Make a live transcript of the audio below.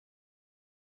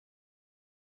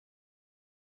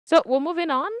So we're moving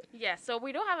on. Yeah, so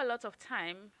we don't have a lot of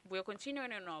time. We're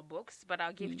continuing in our books, but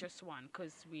I'll give just one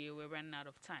because we're running out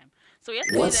of time. So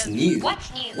yesterday, What's new? What's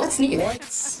new? What's new?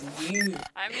 What's new?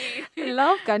 I mean,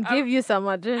 Love can give you some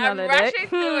adrenaline. I'm rushing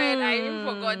through it. I even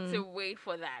forgot to wait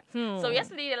for that. So Hmm.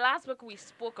 yesterday, the last book we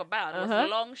spoke about was Uh-huh.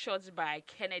 Long Shots by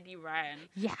Kennedy Ryan.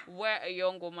 Yeah. Where a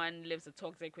young woman lives a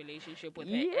toxic relationship with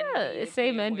her Yeah, NBA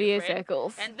same player NBA boyfriend.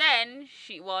 circles. And then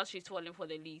she's falling for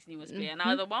the league's newest player.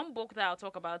 Now the one book that I'll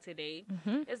talk about today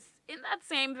is in that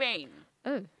same vein.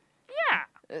 Oh,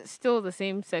 Yeah. still the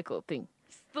same circle thing.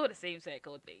 Still the same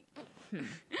cycle thing.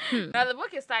 Now the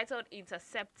book is titled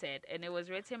Intercepted and it was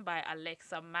written by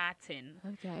Alexa Martin.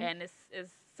 Okay. And it's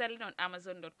selling on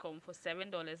Amazon.com for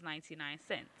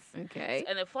 $7.99. Okay.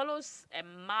 And it follows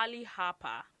Marley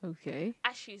Harper Okay.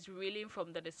 as she's reeling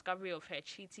from the discovery of her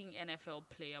cheating NFL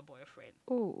player boyfriend.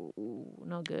 Oh,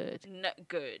 not good. Not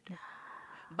good.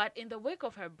 But in the wake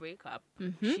of her breakup,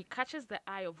 she catches the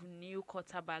eye of new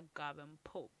quarterback Gavin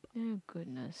Pope. Oh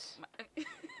goodness.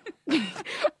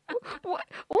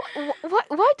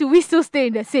 Why do we still stay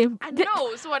in the same? I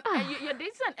know. So you're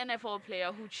dating an NFL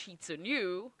player who cheats on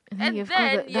you, And and you've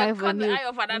then caught the you eye of a caught the new eye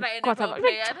of another NFL quarterback.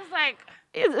 player. It's like,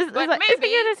 It's but like, maybe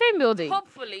you're in the same building.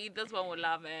 hopefully this one will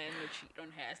love her and will cheat on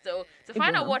her. So to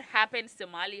find out will. what happens to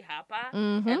Marley Harper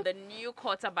and the new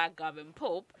quarterback Gavin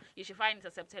Pope, you should find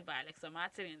Intercepted by Alexa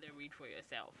Martin and then read for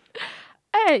yourself.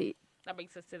 Hey, That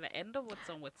brings us to the end of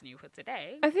what's new for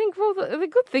today. I think the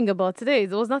good thing about today is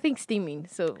there was nothing steaming.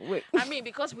 So wait, I mean,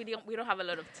 because we don't have a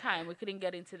lot of time, we couldn't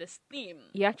get into the steam.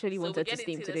 you actually So wanted we to get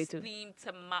steam into today the too. steam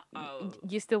tomorrow.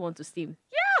 You still want to steam?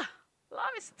 Yeah,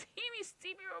 love is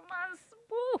steamy romance.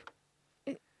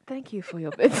 Woo. Thank you for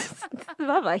your business.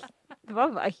 Bye bye. Bye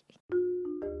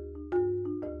bye.